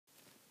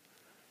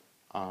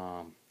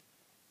Now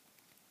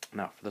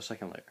for the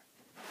second layer.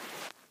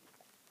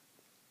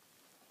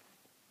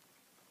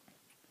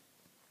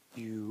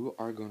 You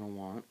are going to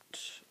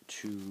want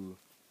to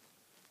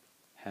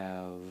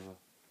have,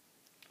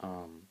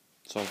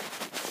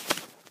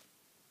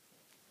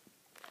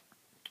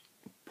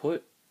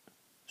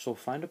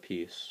 find a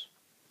piece.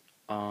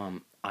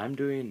 I'm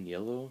doing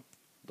yellow.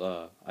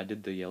 I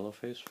did the yellow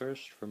face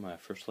first for my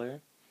first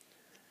layer.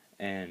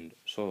 And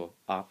so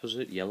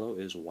opposite yellow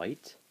is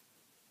white,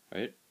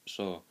 right?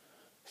 So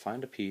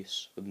find a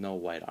piece with no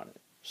white on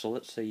it. So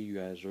let's say you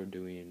guys are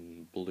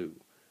doing blue.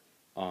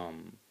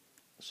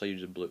 So you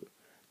did blue.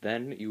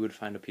 Then you would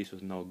find a piece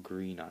with no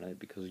green on it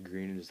because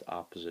green is the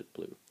opposite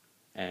blue,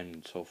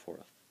 and so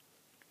forth.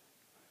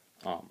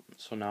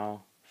 So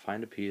now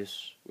find a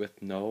piece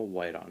with no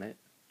white on it.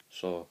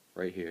 So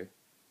right here,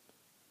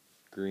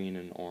 green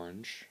and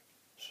orange.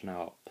 So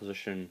now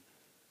position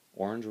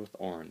orange with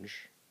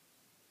orange.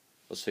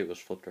 Let's say it was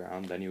flipped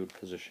around, then you would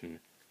position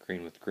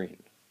green with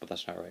green. But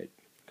that's not right,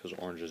 because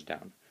orange is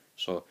down.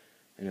 So,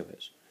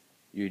 anyways,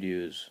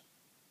 you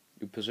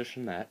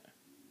position that,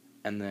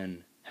 and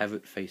then have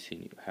it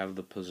facing you. Have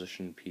the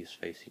position piece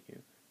facing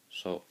you.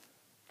 So,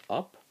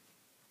 up,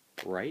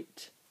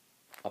 right,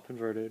 up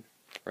inverted,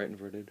 right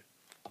inverted,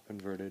 up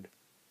inverted,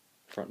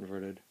 front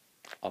inverted,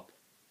 up,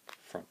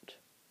 front.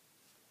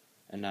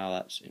 And now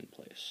that's in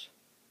place.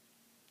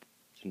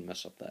 Didn't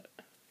mess up that.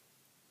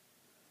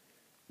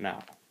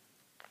 Now,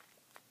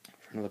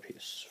 for another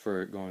piece,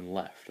 for going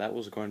left, that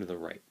was going to the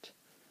right.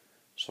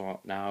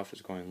 So now if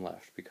it's going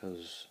left,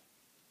 because,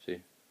 see,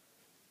 it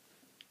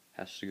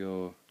has to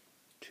go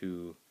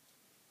to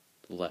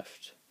the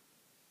left.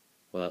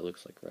 Well, that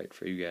looks like right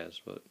for you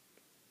guys, but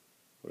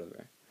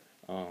whatever.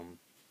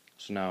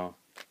 So now,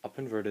 up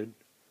inverted,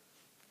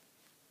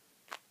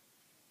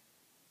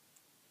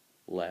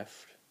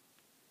 left,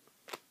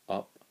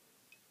 up,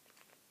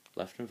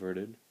 left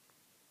inverted,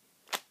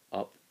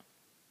 up,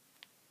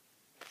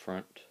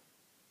 front,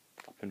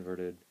 up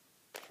inverted,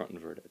 front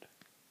inverted.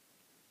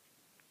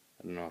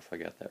 I don't know if I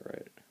got that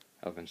right.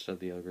 I haven't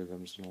studied the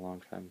algorithms in a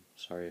long time.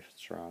 Sorry if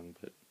it's wrong,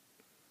 but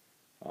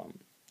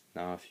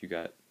now if you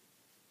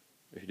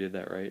did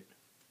that right,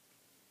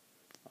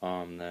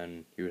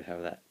 then you would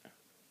have that.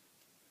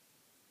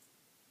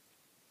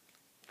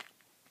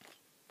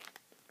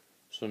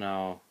 So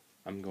now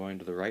I'm going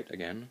to the right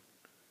again,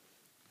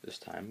 this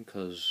time,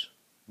 because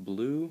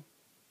blue,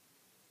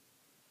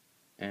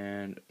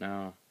 and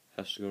now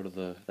has to go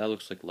to that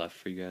looks like left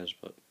for you guys,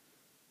 but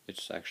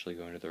it's actually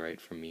going to the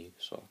right for me,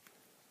 so,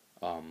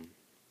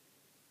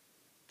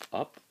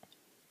 up,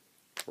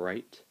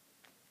 right,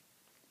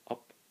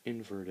 up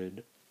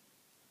inverted,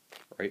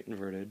 right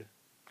inverted,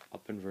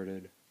 up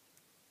inverted,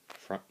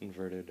 front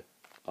inverted,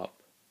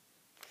 up,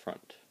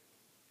 front.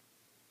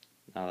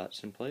 Now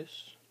that's in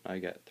place. Now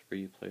you got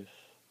three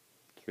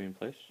in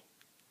place.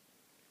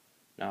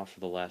 Now for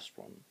the last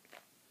one.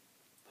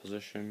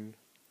 Position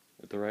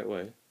it the right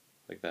way,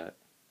 like that.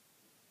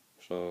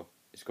 So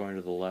it's going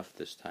to the left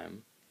this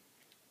time.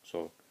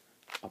 So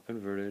up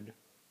inverted,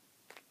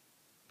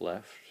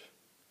 left,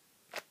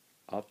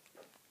 up,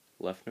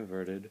 left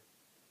inverted,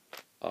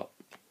 up,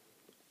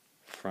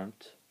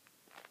 front,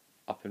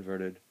 up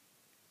inverted,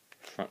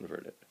 front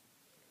inverted.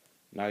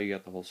 Now you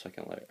got the whole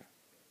second layer.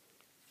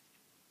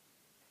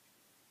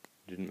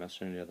 Didn't mess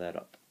any of that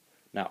up.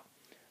 Now,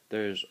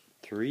 there's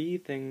three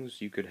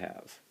things you could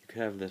have. You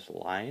could have this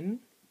line.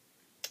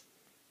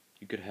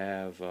 You could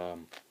have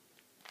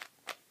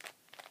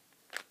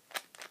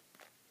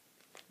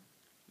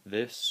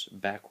this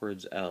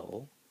backwards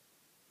L.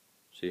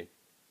 See?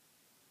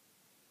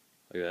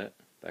 Like that.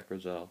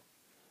 Backwards L.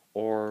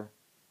 Or,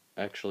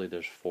 actually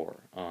there's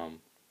four. You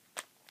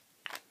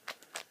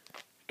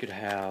could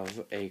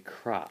have a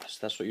cross.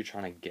 That's what you're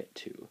trying to get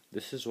to.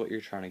 This is what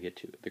you're trying to get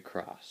to. The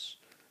cross.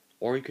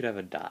 Or you could have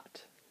a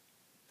dot.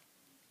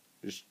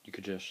 You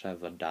could just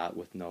have a dot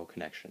with no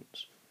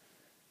connections.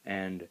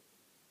 And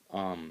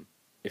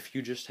if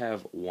you just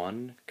have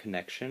one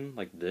connection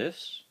like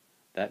this,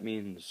 that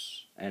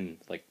means, and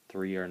like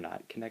three are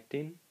not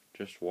connecting,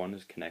 just one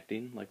is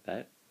connecting like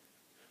that,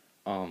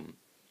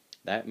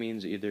 that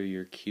means either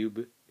your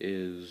cube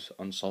is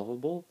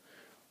unsolvable,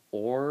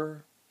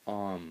 or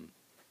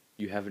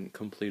you haven't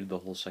completed the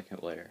whole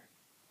second layer.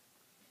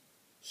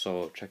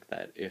 So check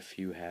that if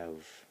you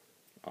have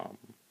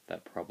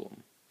that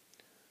problem.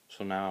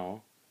 So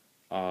now,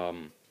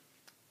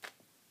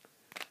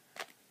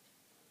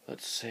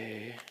 let's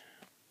say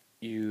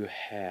you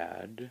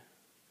had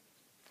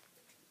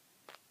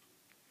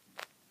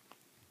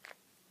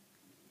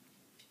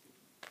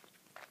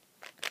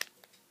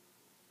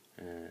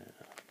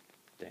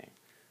dang,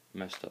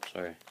 messed up,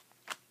 sorry.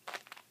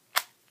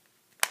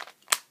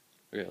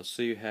 Okay, let's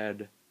say you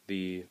had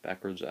the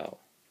backwards L,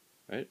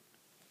 right?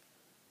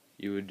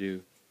 You would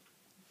do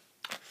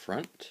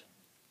front,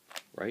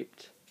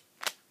 right,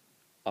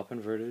 up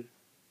inverted,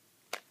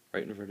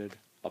 right inverted,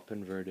 up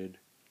inverted,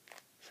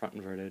 front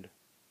inverted,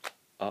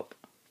 up,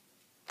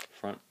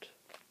 front,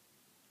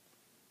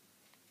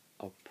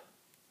 up,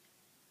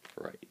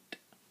 right.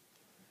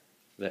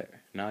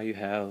 There. Now you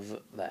have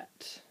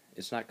that.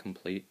 It's not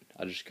complete.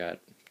 I just got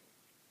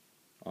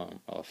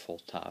a full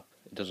top.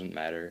 It doesn't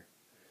matter.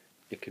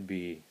 It could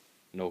be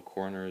no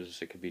corners.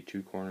 It could be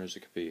 2 corners. It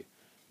could be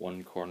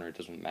 1 corner. It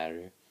doesn't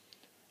matter.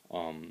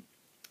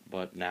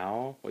 But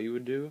now what you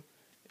would do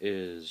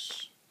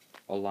is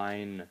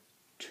align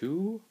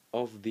 2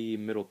 of the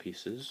middle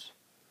pieces.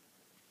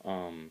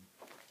 And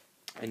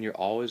you're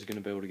always going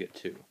to be able to get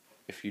 2.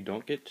 If you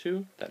don't get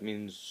 2, that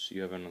means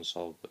you have an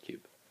unsolvable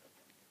cube.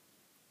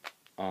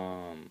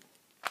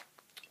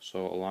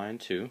 So align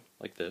 2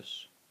 like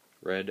this,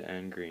 red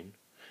and green,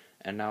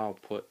 and now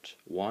put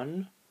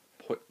 1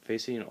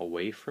 facing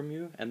away from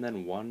you, and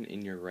then 1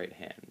 in your right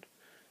hand.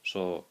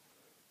 So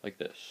like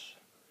this.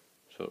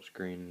 So it's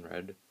green and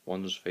red.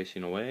 1's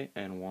facing away,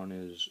 and 1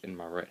 is in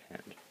my right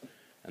hand.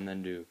 And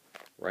then do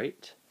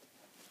right,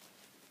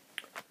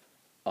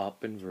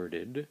 up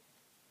inverted,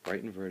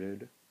 right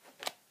inverted,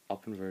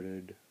 up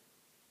inverted.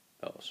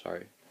 Oh,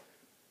 sorry.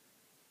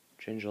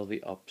 Change all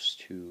the ups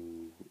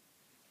to...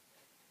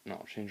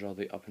 No, change all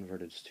the up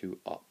inverteds to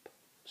up.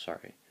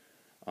 Sorry.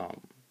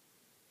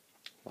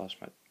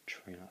 Lost my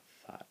train of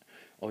thought.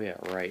 Oh yeah,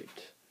 right.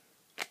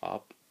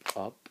 Up,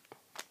 up,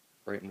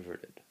 right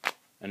inverted.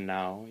 And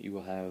now you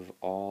will have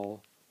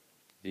all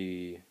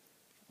the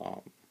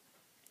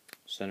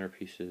center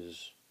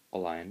pieces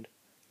aligned.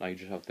 Now you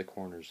just have the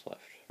corners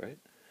left, right?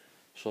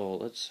 So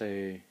let's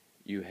say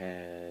you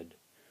had...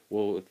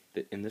 Well,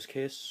 in this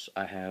case,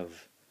 I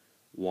have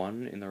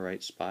 1 in the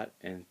right spot,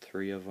 and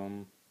 3 of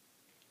them,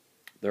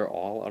 they're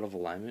all out of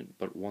alignment,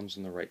 but 1's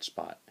in the right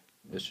spot.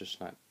 It's just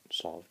not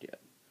solved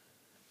yet.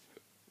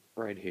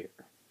 Right here.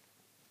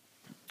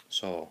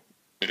 So,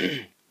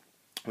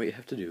 what you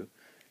have to do,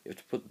 you have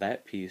to put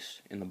that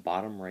piece in the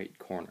bottom right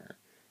corner,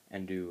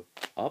 and do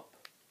up,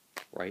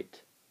 right,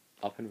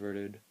 up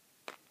inverted,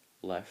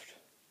 left,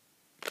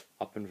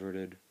 up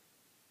inverted,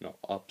 no,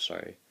 up,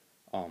 sorry,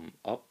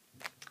 up,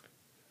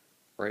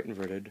 right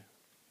inverted,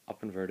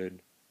 up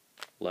inverted,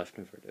 left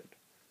inverted.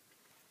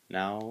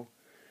 Now,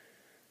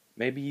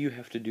 maybe you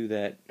have to do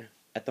that,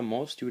 at the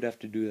most you would have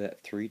to do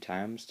that 3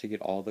 times to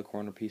get all the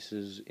corner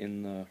pieces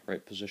in the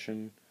right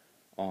position.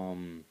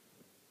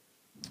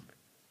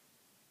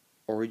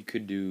 Or you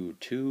could do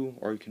 2,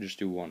 or you could just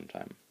do 1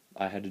 time.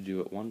 I had to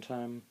do it 1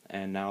 time,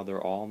 and now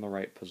they're all in the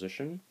right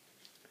position.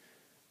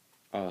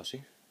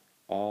 See?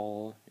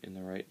 All in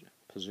the right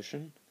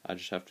position. I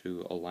just have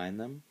to align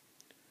them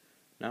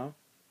now.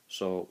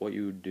 So what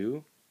you would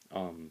do,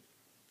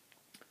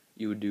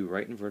 you would do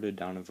right inverted,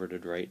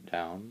 right,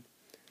 down.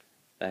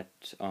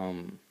 That,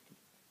 okay,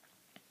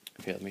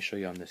 let me show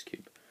you on this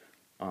cube.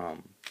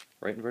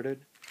 Right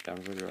inverted,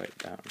 right,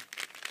 down.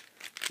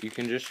 You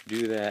can just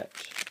do that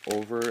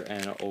over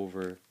and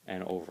over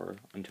and over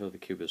until the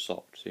cube is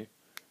solved, see?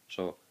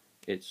 So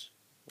it's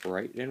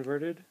right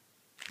inverted,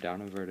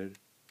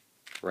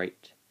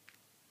 right,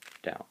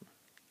 down.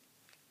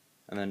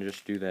 And then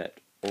just do that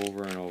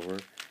over and over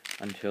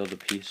until the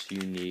piece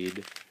you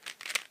need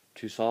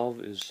to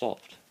solve is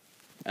solved.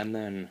 And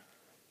then,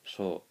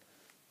 so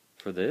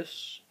for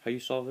this, how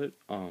you solve it,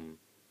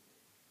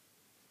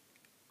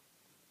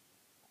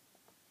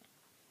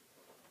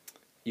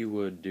 you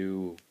would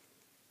do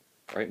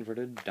right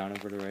inverted,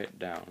 right,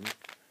 down.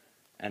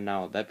 And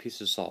now that piece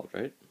is solved,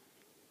 right?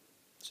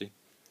 See?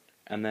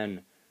 And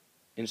then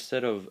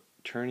instead of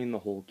turning the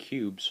whole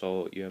cube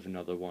so you have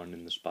another one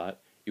in the spot,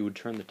 you would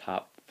turn the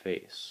top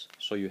face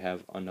so you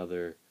have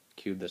another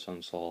cube that's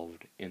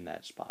unsolved in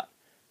that spot.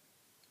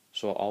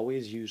 So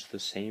always use the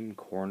same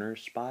corner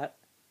spot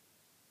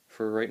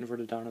for right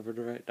inverted,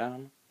 right,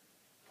 down,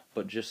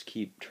 but just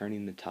keep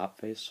turning the top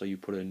face so you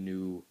put a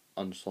new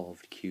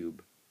unsolved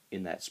cube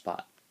in that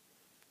spot.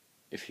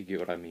 If you get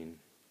what I mean.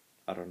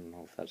 I don't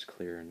know if that's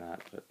clear or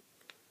not, but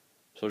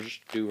so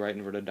just do right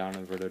inverted,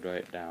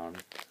 right, down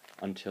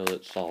until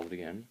it's solved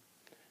again.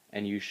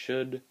 And you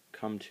should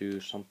come to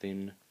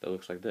something that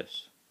looks like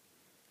this.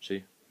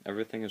 See?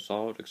 Everything is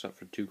solved except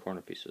for 2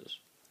 corner pieces.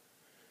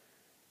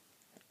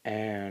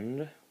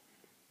 And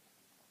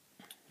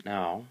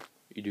now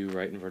you do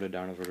right inverted,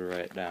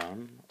 right,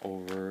 down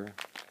over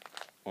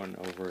and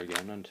over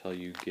again until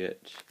you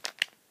get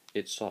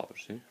it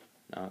solved. See?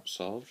 Now it's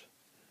solved.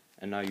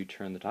 And now you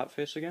turn the top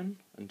face again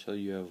until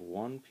you have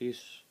 1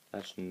 piece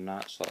that's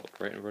not solved.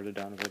 Right inverted,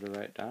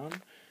 right,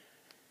 down.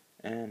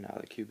 And now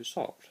the cube is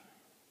solved.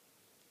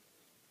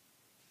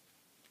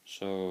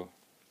 So,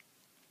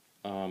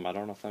 I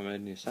don't know if that made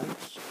any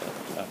sense,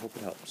 but I hope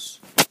it helps.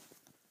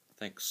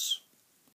 Thanks.